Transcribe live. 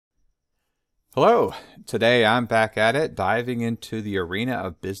Hello, today I'm back at it, diving into the arena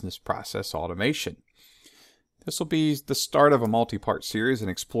of business process automation. This will be the start of a multi-part series in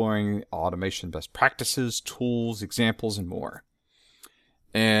exploring automation best practices, tools, examples, and more.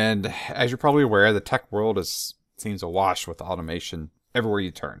 And as you're probably aware, the tech world seems awash with automation everywhere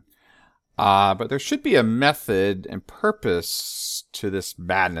you turn. But there should be a method and purpose to this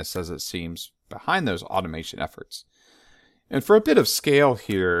madness, as it seems, behind those automation efforts. And for a bit of scale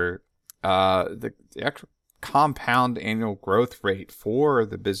here, the actual compound annual growth rate for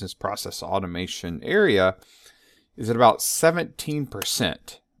the business process automation area is at about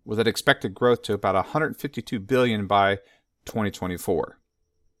 17%, with an expected growth to about 152 billion by 2024.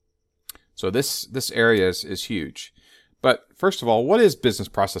 So this area is huge. But first of all, what is business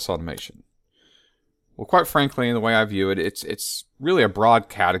process automation? Well, quite frankly, in the way I view it, it's really a broad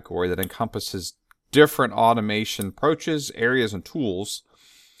category that encompasses different automation approaches, areas, and tools.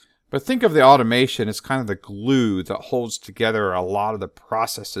 But think of the automation as kind of the glue that holds together a lot of the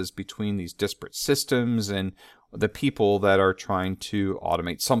processes between these disparate systems and the people that are trying to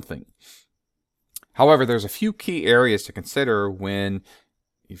automate something. However, there's a few key areas to consider when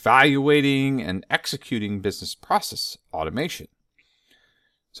evaluating and executing business process automation.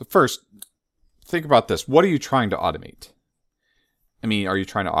 So first, think about this. What are you trying to automate? Are you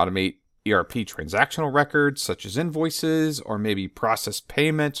trying to automate ERP transactional records such as invoices, or maybe process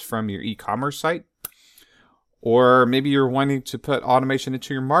payments from your e-commerce site? Or maybe you're wanting to put automation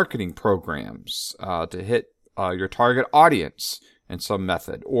into your marketing programs to hit your target audience in some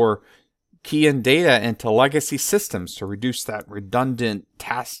method, or key in data into legacy systems to reduce that redundant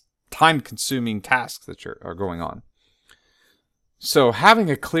time-consuming tasks that are going on. So having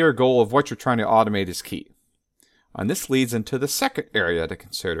a clear goal of what you're trying to automate is key. And this leads into the second area to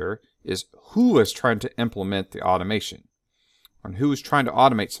consider is who is trying to implement the automation, and who is trying to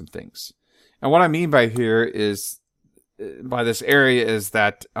automate some things. And what I mean by this area is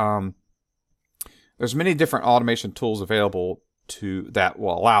that there's many different automation tools available that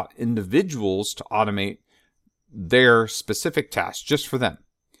will allow individuals to automate their specific tasks just for them.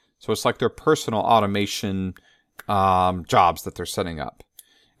 So it's like their personal automation jobs that they're setting up.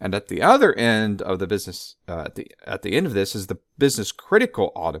 And at the other end of the business, at the end of this is the business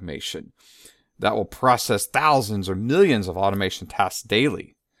critical automation that will process thousands or millions of automation tasks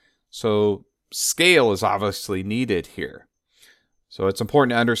daily. So scale is obviously needed here. So it's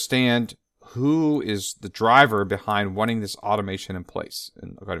important to understand who is the driver behind wanting this automation in place,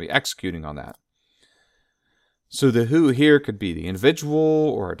 and we're going to be executing on that. So the who here could be the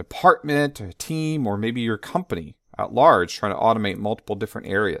individual, or a department, a team, or maybe your company at large trying to automate multiple different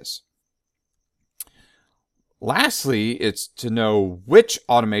areas. Lastly, it's to know which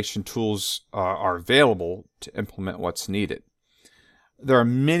automation tools are available to implement what's needed. There are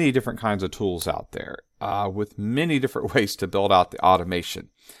many different kinds of tools out there with many different ways to build out the automation.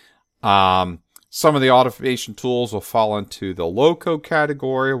 Some of the automation tools will fall into the low-code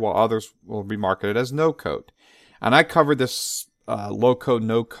category, while others will be marketed as no-code. And I covered this low-code,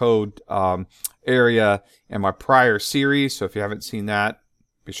 no-code area in my prior series, so if you haven't seen that,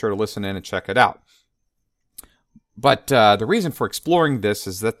 be sure to listen in and check it out. But the reason for exploring this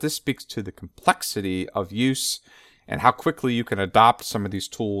is that this speaks to the complexity of use and how quickly you can adopt some of these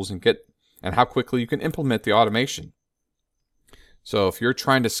tools and how quickly you can implement the automation. So if you're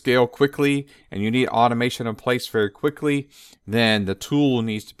trying to scale quickly and you need automation in place very quickly, then the tool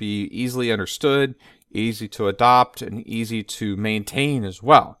needs to be easily understood, easy to adopt, and easy to maintain as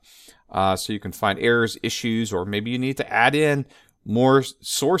well. So you can find errors, issues, or maybe you need to add in more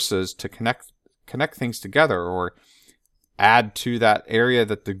sources to connect things together, or add to that area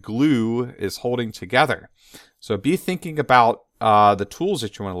that the glue is holding together. So be thinking about the tools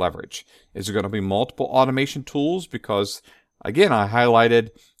that you want to leverage. Is there going to be multiple automation tools? Because again, I highlighted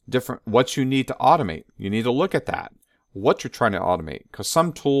what you need to automate. You need to look at that, what you're trying to automate, because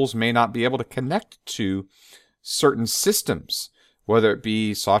some tools may not be able to connect to certain systems, whether it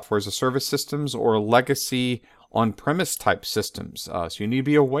be software as a service systems or legacy on-premise type systems. So you need to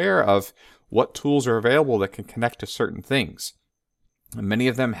be aware of what tools are available that can connect to certain things. And many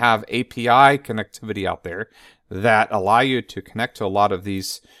of them have API connectivity out there that allow you to connect to a lot of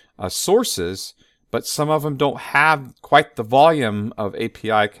these sources, but some of them don't have quite the volume of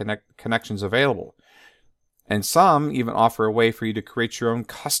API connections available. And some even offer a way for you to create your own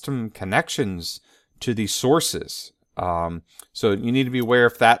custom connections to these sources. So you need to be aware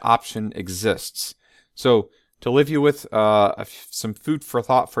if that option exists. So to leave you with some food for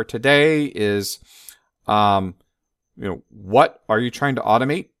thought for today is, what are you trying to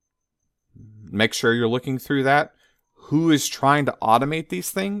automate? Make sure you're looking through that. Who is trying to automate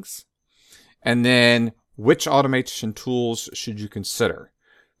these things? And then which automation tools should you consider?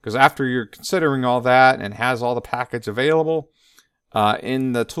 Because after you're considering all that and has all the package available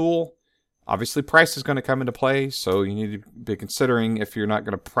in the tool, obviously price is going to come into play. So you need to be considering if you're not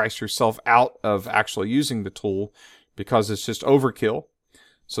going to price yourself out of actually using the tool because it's just overkill.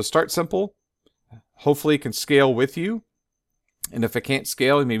 So start simple. Hopefully it can scale with you. And if it can't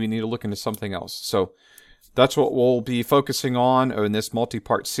scale, you maybe need to look into something else. So that's what we'll be focusing on in this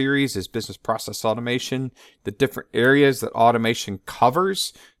multi-part series is business process automation, the different areas that automation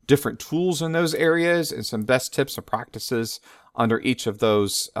covers, different tools in those areas, and some best tips and practices under each of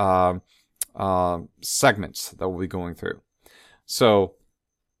those segments that we'll be going through. So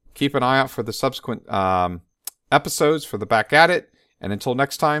keep an eye out for the subsequent episodes for the Back at It. And until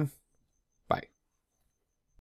next time,